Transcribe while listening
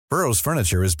Burrow's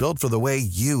furniture is built for the way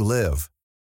you live.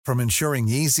 From ensuring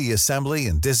easy assembly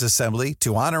and disassembly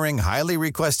to honoring highly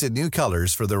requested new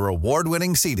colors for their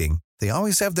award-winning seating, they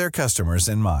always have their customers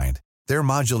in mind. Their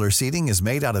modular seating is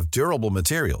made out of durable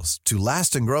materials to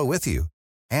last and grow with you.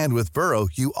 And with Burrow,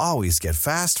 you always get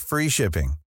fast, free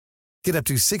shipping. Get up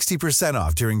to 60%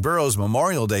 off during Burrow's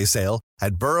Memorial Day sale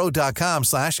at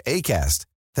burrow.com/ACAST.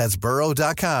 That's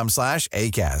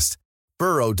burrow.com/ACAST.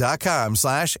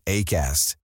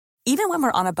 burrow.com/ACAST. Even when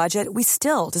we're on a budget, we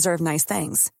still deserve nice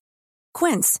things.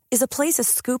 Quince is a place to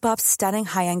scoop up stunning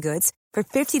high-end goods for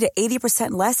 50 to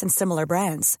 80% less than similar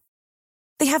brands.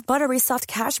 They have buttery soft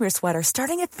cashmere sweaters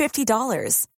starting at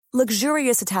 $50,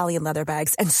 luxurious Italian leather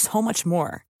bags, and so much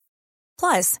more.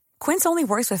 Plus, Quince only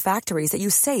works with factories that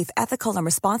use safe, ethical, and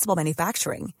responsible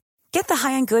manufacturing. Get the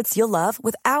high-end goods you'll love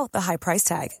without the high price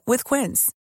tag with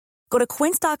Quince. Go to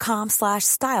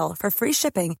quince.com/style for free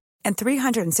shipping and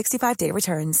 365-day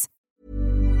returns.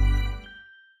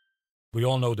 We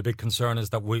all know the big concern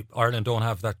is that Ireland don't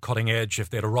have that cutting edge.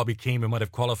 If they had a Robbie Keane, we might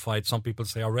have qualified, some people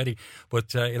say already.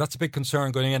 But that's a big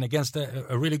concern going in against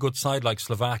a really good side like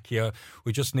Slovakia.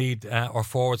 We just need our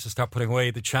forwards to start putting away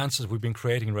the chances we've been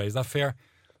creating, Ray. Is that fair?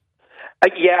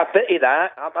 Yeah, I pity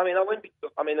that. I mean,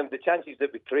 the chances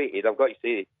that we created, I've got to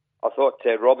say, I thought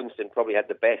Robinson probably had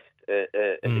the best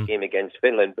in the game against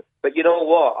Finland. But you know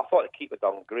what? I thought the keeper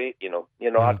done great,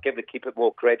 I'd give the keeper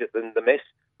more credit than the miss.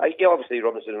 Obviously,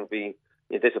 Robinson would be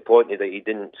disappointed that he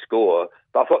didn't score.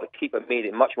 But I thought the keeper made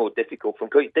it much more difficult for him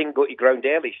because he didn't go to ground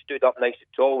early. He stood up nice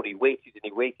and tall. He waited and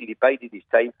he waited. He bided his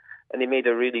time. And he made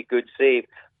a really good save.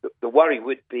 The worry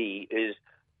would be is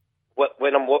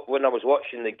when I was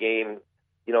watching the game,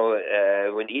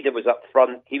 when Ida was up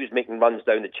front, he was making runs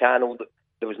down the channel.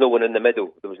 There was no one in the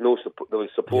middle. There was no support. There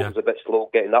was support was a bit slow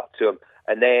getting up to him.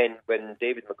 And then when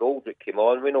David McGoldrick came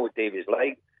on, we know what David's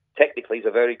like. Technically, he's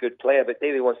a very good player, but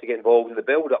David wants to get involved in the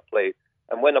build-up play.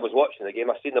 And when I was watching the game,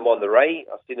 I seen him on the right,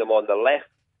 I seen him on the left,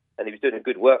 and he was doing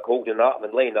good work holding it up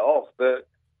and laying it off. But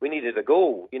we needed a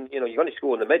goal. You're going to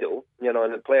score in the middle.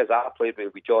 And the players I played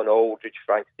with John Aldridge,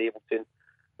 Frank Stapleton,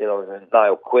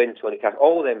 Niall Quinn, Tony Cash,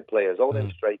 all them players, all them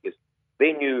strikers,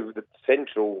 they knew that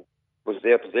central was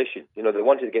their position. They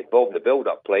wanted to get involved in the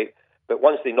build-up play, but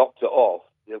once they knocked it off,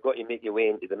 you've got to make your way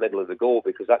into the middle of the goal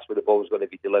because that's where the ball was going to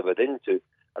be delivered into.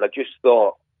 And I just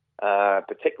thought,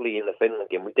 particularly in the Finland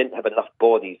game, we didn't have enough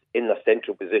bodies in the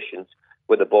central positions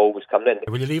where the ball was coming in.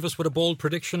 Will you leave us with a bold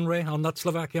prediction, Ray, on that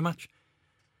Slovakia match?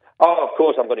 Oh, of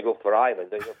course I'm going to go for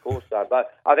Ireland. Of course,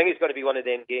 but I think it's going to be one of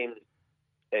them games,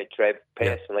 Trev,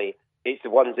 personally. Yeah. It's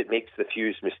the ones that makes the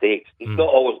fewest mistakes. It's not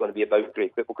always going to be about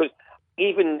great football because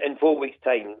even in 4 weeks'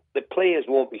 time, the players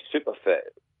won't be super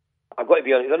fit. I've got to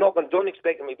be honest, don't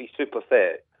expect them to be super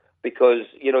fit because,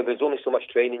 there's only so much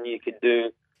training you can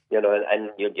do,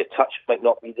 and your touch might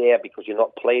not be there because you're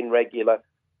not playing regular.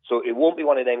 So it won't be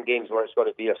one of them games where it's going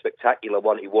to be a spectacular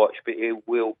one to watch, but it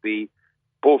will be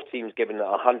both teams giving it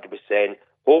 100%.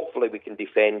 Hopefully we can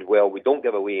defend well. We don't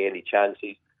give away any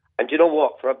chances. And you know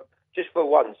what? Just for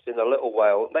once in a little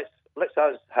while, let's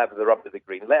us have the rub of the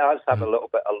green. Let us have a little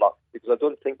bit of luck because I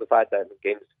don't think we've had that in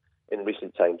games in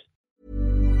recent times.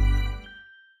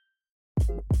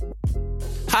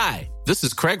 Hi, this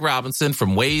is Craig Robinson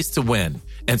from Ways to Win,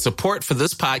 and support for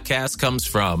this podcast comes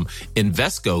from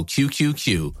Invesco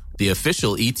QQQ, the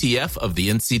official ETF of the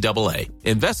NCAA.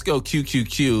 Invesco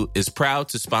QQQ is proud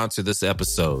to sponsor this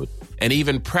episode and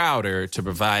even prouder to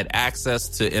provide access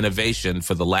to innovation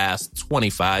for the last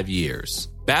 25 years.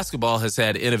 Basketball has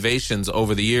had innovations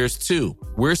over the years, too.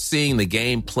 We're seeing the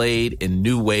game played in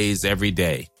new ways every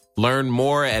day. Learn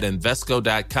more at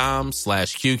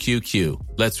Invesco.com/QQQ.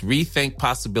 Let's rethink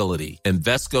possibility.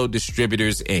 Invesco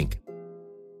Distributors, Inc.